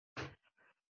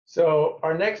So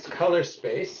our next color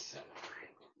space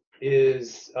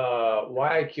is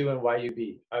YIQ and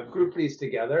YUV. I've grouped these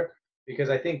together because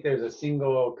I think there's a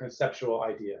single conceptual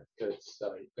idea that's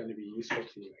going to be useful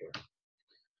to you here.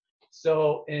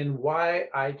 So in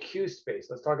YIQ space,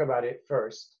 let's talk about it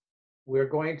first. We're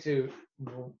going to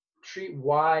treat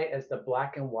Y as the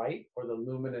black and white or the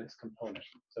luminance component.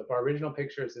 So if our original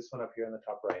picture is this one up here on the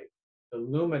top right, the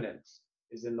luminance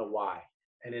is in the Y.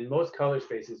 And in most color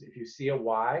spaces, if you see a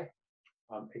Y,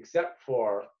 except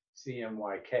for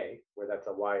CMYK, where that's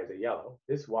a Y is a yellow,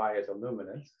 this Y is a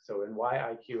luminance. So in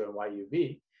YIQ and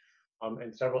YUV,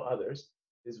 and several others,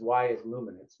 this Y is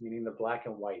luminance, meaning the black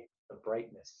and white, the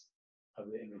brightness of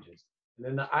the images. And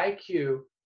then the IQ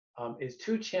is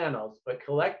two channels, but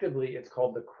collectively it's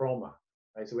called the chroma.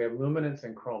 Right? So we have luminance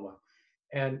and chroma.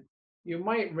 And you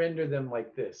might render them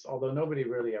like this, although nobody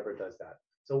really ever does that.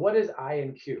 So what is I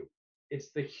and Q?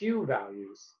 It's the hue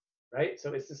values, right?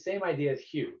 So it's the same idea as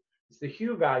hue. It's the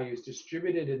hue values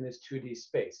distributed in this 2D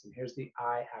space. And here's the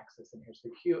I axis and here's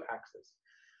the Q axis.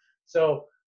 So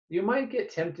you might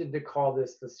get tempted to call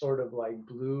this the sort of like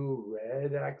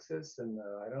blue-red axis and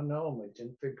the, I don't know,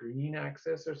 magenta-green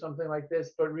axis or something like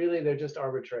this, but really they're just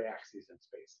arbitrary axes in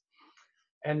space.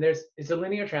 And it's a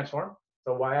linear transform.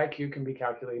 So YIQ can be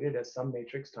calculated as some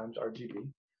matrix times RGB.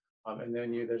 And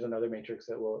then there's another matrix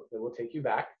that will take you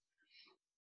back.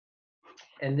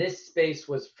 And this space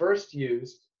was first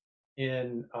used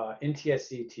in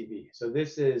NTSC TV. So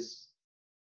this is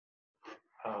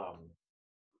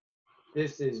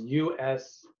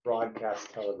US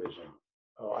broadcast television.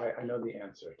 Oh, I know the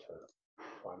answer to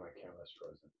why my camera's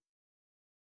frozen.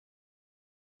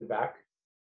 The back?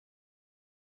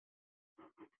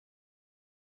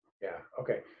 Yeah,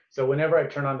 okay. So whenever I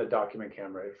turn on the document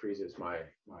camera, it freezes my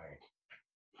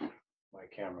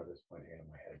camera that's pointing at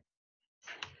my head.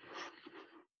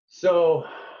 So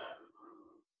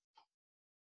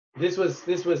this was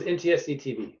NTSC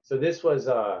TV. So this was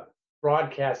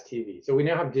broadcast TV. So we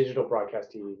now have digital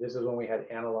broadcast TV. This is when we had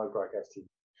analog broadcast TV.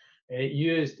 And it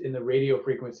used in the radio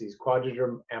frequencies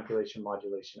quadrilateral ambulation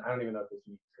modulation. I don't even know what this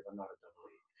means because I'm not a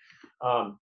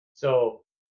double E. So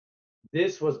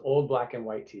this was old black and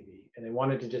white TV, and they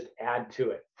wanted to just add to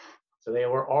it. So they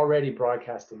were already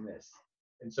broadcasting this.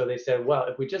 And so they said, well,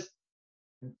 if we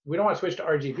don't want to switch to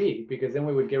RGB because then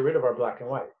we would get rid of our black and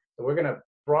white. So we're going to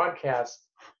broadcast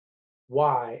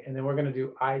Y, and then we're going to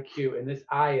do IQ, and this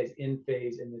I is in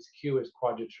phase, and this Q is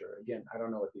quadrature. Again, I don't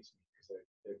know what these mean because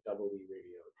they're double E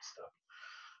radio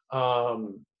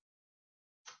stuff.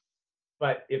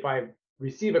 But if I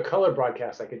receive a color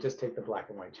broadcast, I could just take the black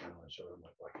and white channel and show them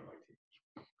like black and white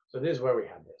TV. So this is where we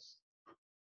have this.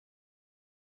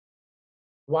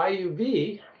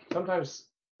 YUV, sometimes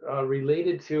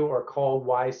related to or called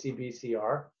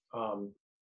YCBCR,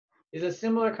 is a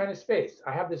similar kind of space.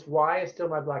 I have this Y is still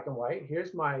my black and white.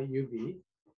 Here's my UV.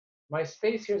 My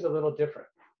space here's a little different.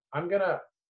 I'm gonna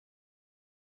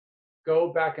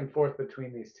go back and forth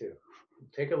between these two.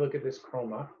 Take a look at this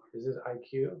chroma. This is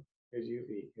IQ, here's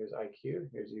UV, here's IQ,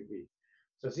 here's UV.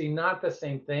 So see, not the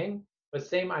same thing, but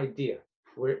same idea.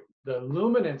 Where the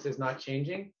luminance is not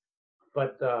changing,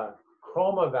 but the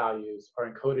chroma values are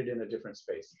encoded in a different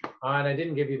space. And I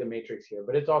didn't give you the matrix here,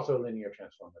 but it's also a linear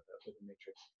transform with the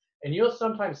matrix. And you'll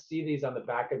sometimes see these on the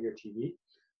back of your TV.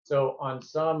 So on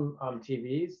some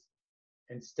TVs,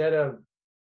 instead of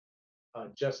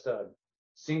just a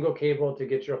single cable to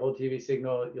get your whole TV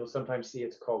signal, you'll sometimes see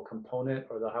it's called component,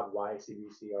 or they'll have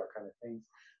YCBCR kind of things.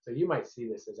 So you might see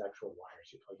this as actual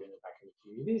wires you plug in the back of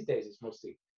the TV. These days, it's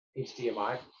mostly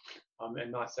HDMI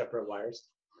and not separate wires.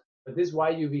 But this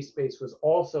YUV space was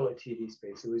also a TV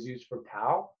space. It was used for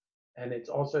PAL, and it's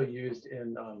also used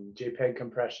in JPEG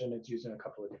compression. It's used in a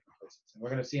couple of different places. And we're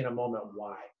going to see in a moment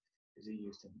why is it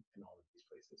used in all of these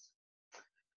places.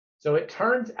 So it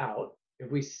turns out,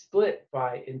 if we split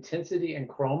by intensity and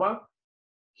chroma,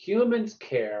 humans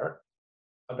care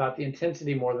about the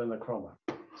intensity more than the chroma.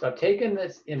 So I've taken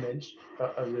this image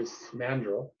of this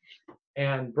mandrel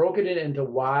and broken it into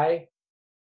Y,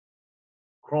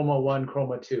 chroma 1,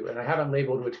 chroma 2. And I haven't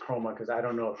labeled which chroma because I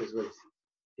don't know if this was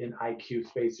in IQ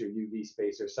space or UV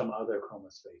space or some other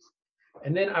chroma space.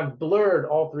 And then I've blurred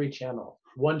all three channels,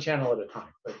 one channel at a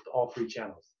time, but all three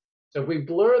channels. So if we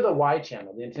blur the Y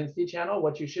channel, the intensity channel,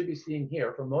 what you should be seeing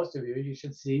here, for most of you, you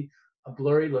should see a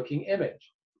blurry looking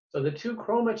image. So the two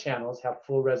chroma channels have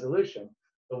full resolution.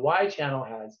 The Y channel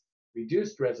has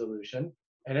reduced resolution,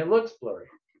 and it looks blurry.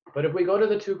 But if we go to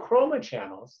the two chroma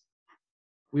channels,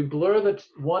 we blur the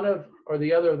one of or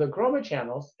the other of the chroma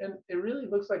channels, and it really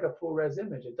looks like a full res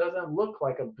image. It doesn't look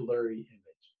like a blurry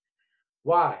image.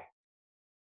 Why?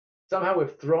 somehow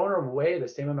we've thrown away the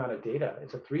same amount of data.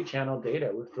 It's a 3-channel data.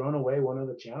 We've thrown away one of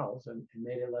the channels and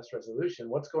made it less resolution.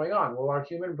 What's going on? Well, our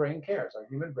human brain cares. Our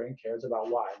human brain cares about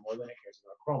Y more than it cares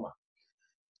about chroma.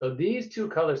 So these two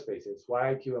color spaces,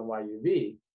 YIQ and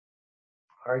YUV,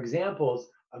 are examples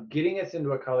of getting us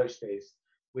into a color space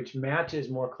which matches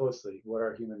more closely what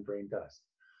our human brain does.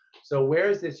 So where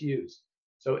is this used?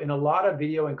 So in a lot of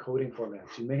video encoding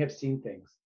formats, you may have seen things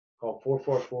called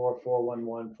 444,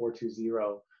 411,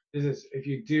 420. This is if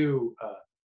you do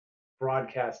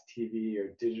broadcast TV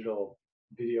or digital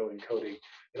video encoding,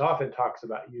 it often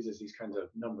uses these kinds of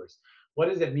numbers. What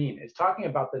does it mean? It's talking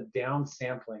about the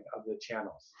downsampling of the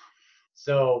channels.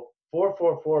 So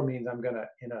 444 means I'm gonna,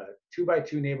 in a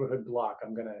 2x2 neighborhood block,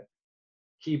 I'm gonna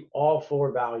keep all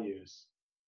 4 values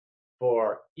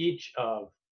for each of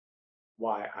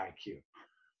YIQ,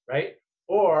 right?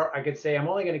 Or I could say I'm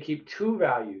only gonna keep 2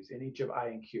 values in each of I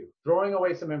and Q, throwing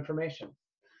away some information.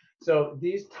 So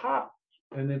these top,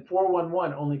 and then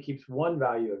 411 only keeps 1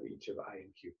 value of each of I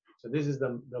and Q. So this is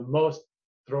the most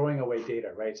throwing away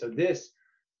data, right? So this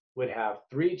would have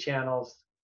 3 channels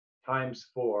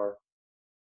times 4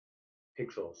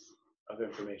 pixels of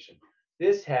information.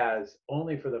 This has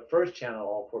only for the first channel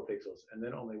all 4 pixels, and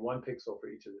then only 1 pixel for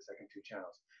each of the second 2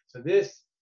 channels. So this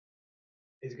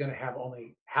is going to have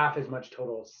only half as much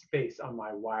total space on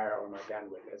my wire or my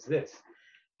bandwidth as this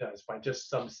does by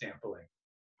just subsampling.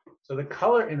 So the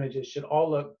color images should all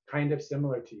look kind of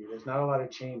similar to you. There's not a lot of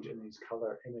change in these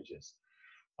color images.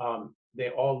 They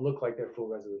all look like they're full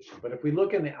resolution. But if we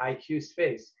look in the IQ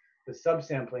space, the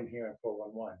subsampling here in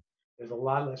 411, there's a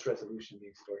lot less resolution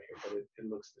being stored here, but it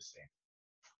looks the same.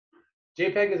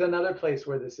 JPEG is another place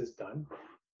where this is done.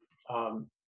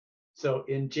 So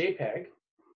in JPEG,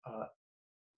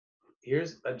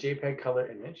 here's a JPEG color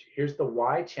image. Here's the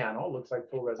Y channel, looks like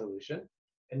full resolution.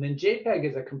 And then JPEG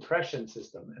is a compression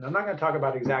system. And I'm not going to talk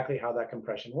about exactly how that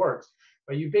compression works,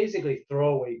 but you basically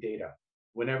throw away data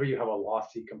whenever you have a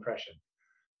lossy compression.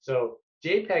 So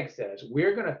JPEG says,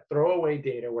 we're going to throw away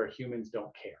data where humans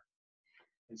don't care.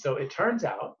 And so it turns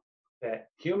out that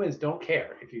humans don't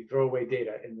care if you throw away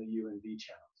data in the U and V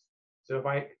channels. So if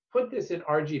I put this in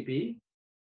RGB,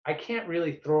 I can't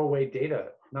really throw away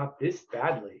data, not this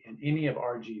badly, in any of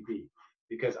RGB,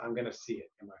 because I'm going to see it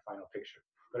in my final picture.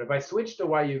 But if I switch to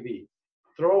YUV,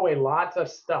 throw away lots of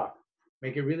stuff,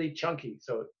 make it really chunky.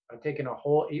 So I've taken a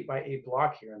whole 8x8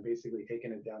 block here and basically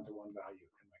taken it down to 1 value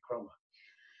in my chroma.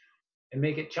 And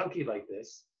make it chunky like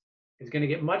this, it's going to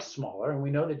get much smaller. And we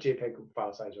know that JPEG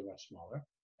file sizes are much smaller.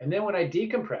 And then when I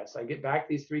decompress, I get back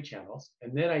these 3 channels.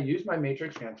 And then I use my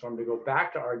matrix transform to go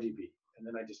back to RGB. And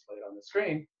then I display it on the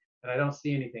screen. And I don't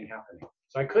see anything happening.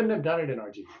 So I couldn't have done it in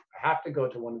RGB. I have to go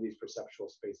to one of these perceptual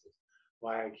spaces,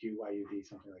 YIQ, YUV,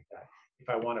 something like that, if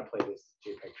I want to play this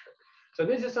JPEG trick. So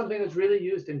this is something that's really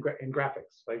used in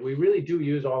graphics. Like we really do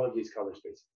use all of these color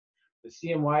spaces. The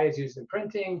CMY is used in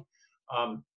printing.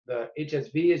 The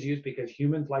HSV is used because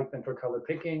humans like them for color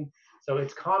picking. So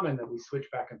it's common that we switch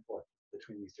back and forth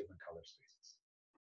between these different color spaces.